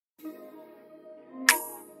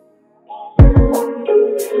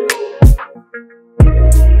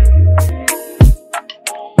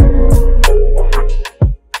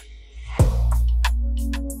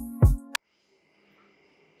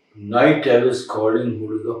night I was calling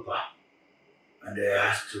Hulugappa and I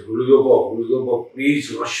asked Hulugappa,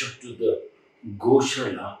 please rush up to the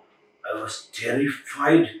gowsala. I was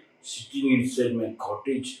terrified sitting inside my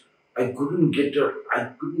cottage. I couldn't get out. I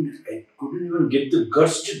couldn't even get the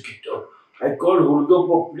guts to get out. I called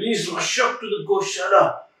Hulugappa, please rush up to the gowsala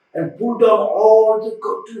and pull down all the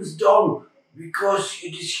curtains down because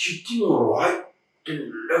it is hitting right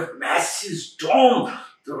and left, massive storm.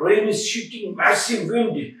 The rain is shooting, massive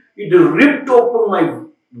wind. It ripped open my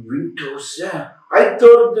windows. I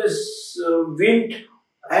thought this wind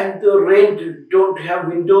and the rain don't have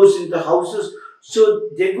windows in the houses, so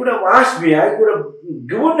they could have asked me. I could have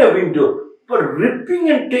given a window, but ripped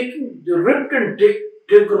and taken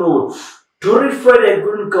over. Terrified, I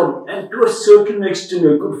couldn't come, and to a certain extent,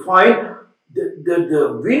 I could find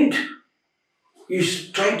the wind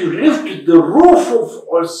is trying to lift the roof of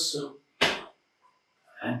also.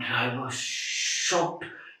 And I was shocked.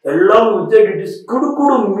 Along with that, it is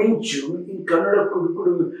kudu minchu. In Kannada,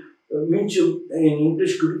 kudu minchu. In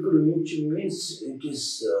English, kudu minchu means it is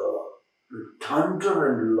thunder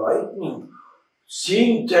and lightning.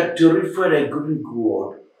 Seeing that, terrified, I couldn't go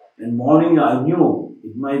out. And morning, I knew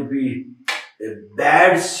it might be a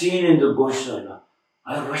bad scene in the gowsala.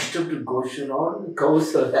 I rushed up to gowsala. All the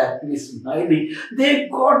cows are happily smiling. They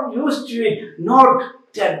got used to it. Not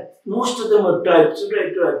that most of them are tired. So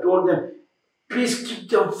I told them, please keep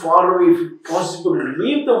them far away if possible.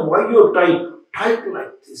 Leave them while you're tight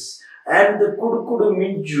like this. And the kudu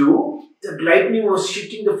minju, the lightning was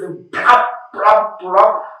hitting the flame. Plop, plop,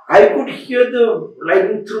 plop. I could hear the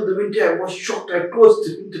lightning through the window. I was shocked. I closed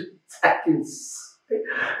the window seconds.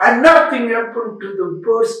 And nothing happened to the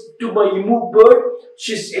birds, to my emu bird.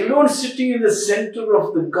 She's alone sitting in the center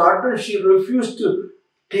of the garden. She refused to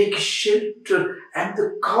take shelter. And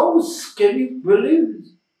the cows, can you believe?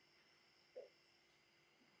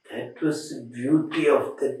 That was the beauty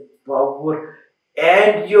of that power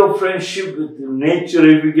and your friendship with nature.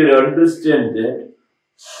 If you can understand that,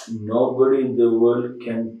 nobody in the world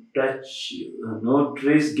can touch you. No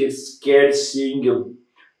trees get scared seeing your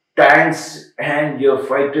tanks and your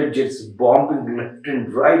fighter jets bombing left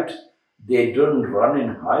and right. They don't run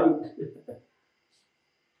and hide.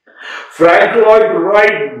 Frank Lloyd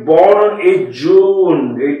Wright, born on 8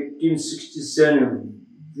 June 1867,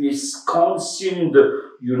 Wisconsin in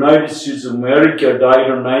the United States of America,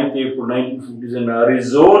 died on 9th April 1950s in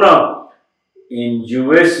Arizona in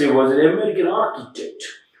USA, was an American architect,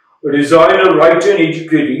 a designer, writer and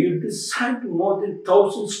educator. He designed more than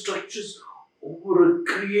 1,000 structures over a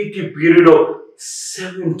creative period of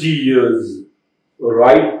 70 years.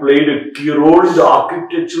 Wright played a key role in the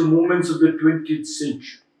architectural movements of the 20th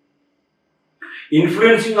century,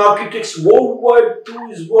 influencing architects worldwide through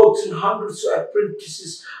his works and hundreds of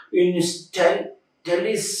apprentices in his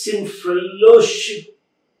Taliesin Fellowship.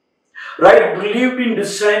 Wright believed in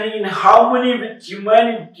designing in harmony with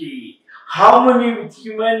humanity,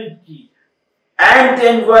 and the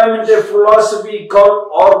environmental philosophy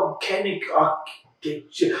called organic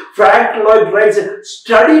architecture. Frank Lloyd Wright said,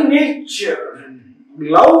 study nature,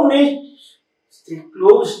 love nature, stay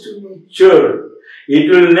close to nature. It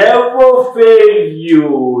will never fail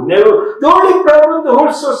you. Never. The only problem the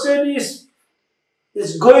whole society is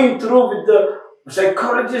going through with the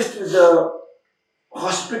psychologists, with the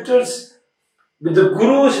hospitals, with the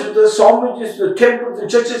gurus, with the Swamijis, the temples, the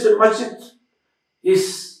churches and masjids,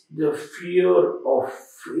 is the fear of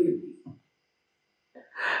failing.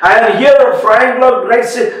 And here Frank Lloyd Wright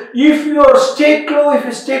said, if you stay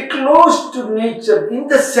close to nature, in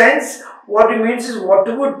the sense, what it means is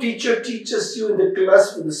whatever teacher teaches you in the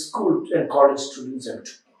class with the school and college students and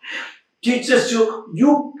teaches you,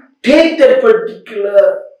 you take that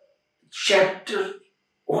particular chapter,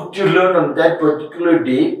 what you learn on that particular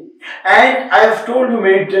day. And I have told you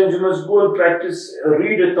many times, you must go and practice,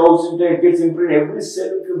 read 1,000 times, it gets imprinted every cell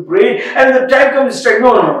of your brain, and the time comes, it's like,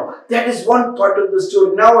 no. That is one part of the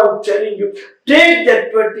story. Now I'm telling you, take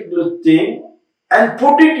that particular thing and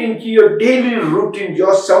put it into your daily routine,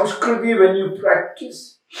 your Samskriti when you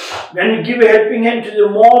practice. When you give a helping hand to the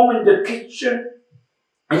mom in the kitchen,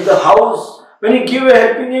 in the house, when you give a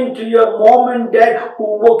helping hand to your mom and dad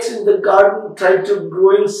who works in the garden, try to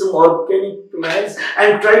growing some organic plans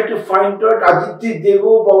and try to find out Aditi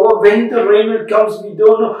Devo Bhava, when the rain comes, we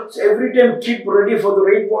don't know. So every time keep ready for the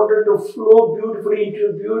rainwater to flow beautifully into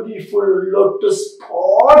a beautiful lotus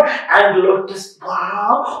pond and lotus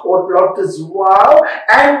wow or lotus wow,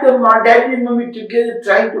 and the daddy and mommy together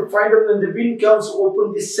trying to find out when the wind comes,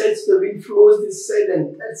 open this side, so the wind flows this side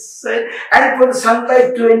and that side, and for the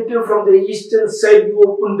sunlight to enter from the eastern side, you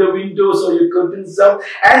open the windows or your curtains up,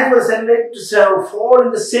 and for the sunlight to fall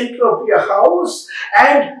in the center of your house,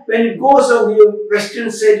 and when it goes on the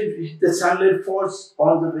western side, the sunlight falls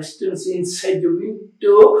on the western side inside the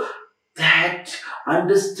window. That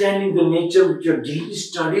understanding the nature of your daily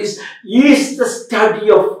studies is the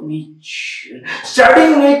study of nature.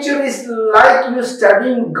 Studying nature is like you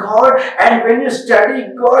studying God, and when you study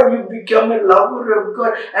God, you become a lover of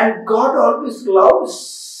God, and God always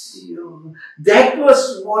loves you. That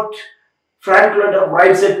was what Frank Lloyd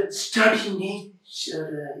Wright said, study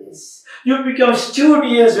nature. Yes. You become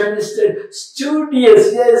studious when you study.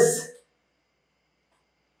 Studious, yes.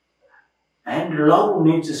 And love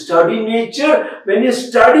nature, study nature. When you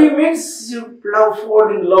study means you fall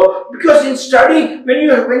in love. Because in studying, when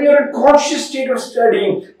you're in conscious state of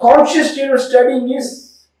studying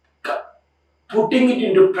is putting it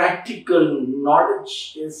into practical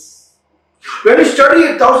knowledge. Yes. When you study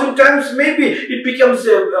 1,000 times, maybe it becomes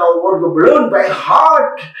learned by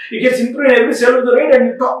heart. It gets imprinted every cell of the brain, and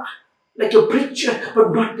you talk like a preacher,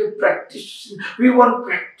 but not a practitioner. We want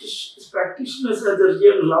practitioners. Practitioners are the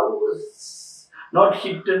real lovers, not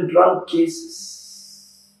hit and run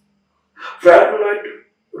cases. Frank Lloyd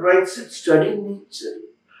writes it, study nature,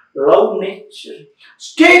 love nature,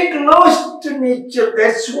 stay close to nature.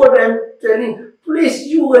 That's what I'm telling. Please,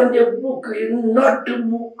 you and your book, not to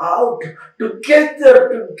move out.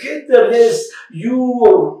 Together, yes,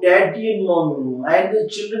 you, daddy and mommy, and the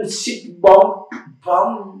children sit bum to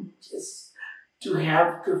bum, yes, to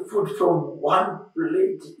have the food from one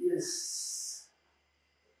plate, yes.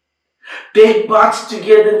 Take baths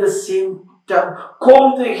together in the same tub,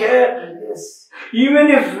 comb the hair, yes. Even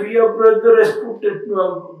if your brother has put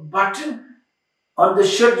a button on the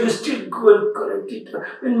shirt, you still go and correct it.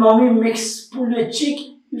 When mommy makes pull a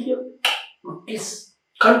cheek, you kiss.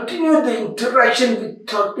 Continue the interaction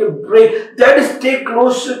without a break. That is stay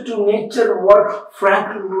closer to nature, what Frank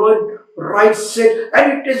Lloyd Wright said.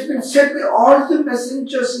 And it has been said by all the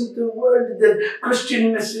messengers in the world, the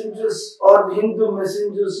Christian messengers or the Hindu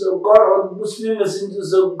messengers of God or the Muslim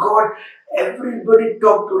messengers of God. Everybody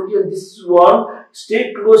talked only on this one.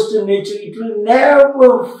 Stay close to nature. It will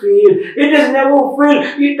never fail. It has never failed.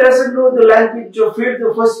 It doesn't know the language of fail.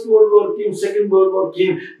 The First World War came, Second World War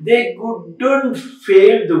came. They couldn't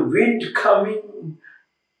fail the wind coming.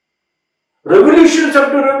 Revolutions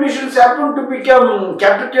after revolutions happened to become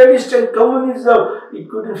capitalist and communism. It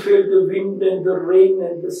couldn't fail the wind and the rain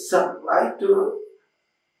and the sunlight.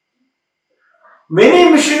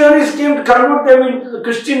 Many missionaries came to convert them into the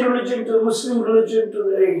Christian religion, to the Muslim religion, to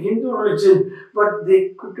the Hindu religion, but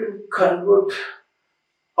they couldn't convert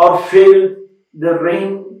or fail the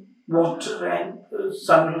rain, water and the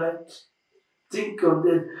sunlight. Think of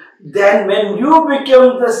that. Then when you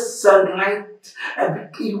become the sunlight, and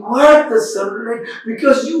you are the sunlight,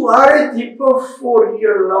 because you are a deeper for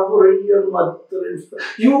your lover, your mother and father.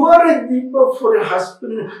 You are a deeper for a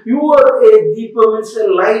husband. You are a deeper means a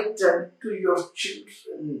light to your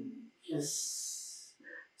children. Yes.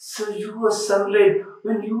 So you are sunlight.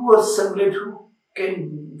 When you are sunlight, who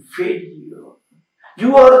can fail you?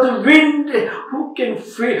 You are the wind. Who can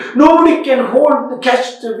fail? Nobody can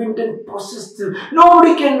catch the wind and possess them.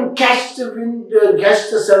 Nobody can catch the wind, catch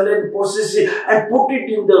the sunlight and possess it and put it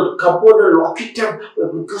in the cupboard or lock it up,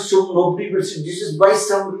 because so nobody will say, this is my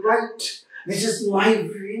sunlight. This is my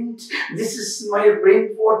wind. This is my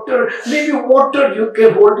rainwater. Maybe water you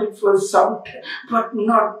can hold it for some time, but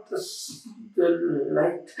not the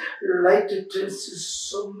light. Light tells you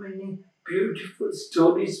so many beautiful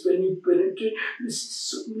stories when you penetrate. You see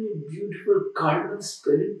so many beautiful colors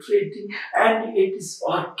penetrating, and it is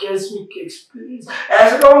orgasmic experience.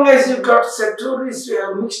 As long as you got stories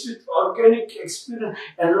mixed with organic experience,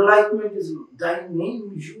 enlightenment is thy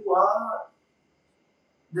name. You are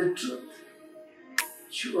the truth.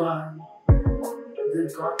 You are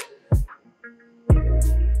the God.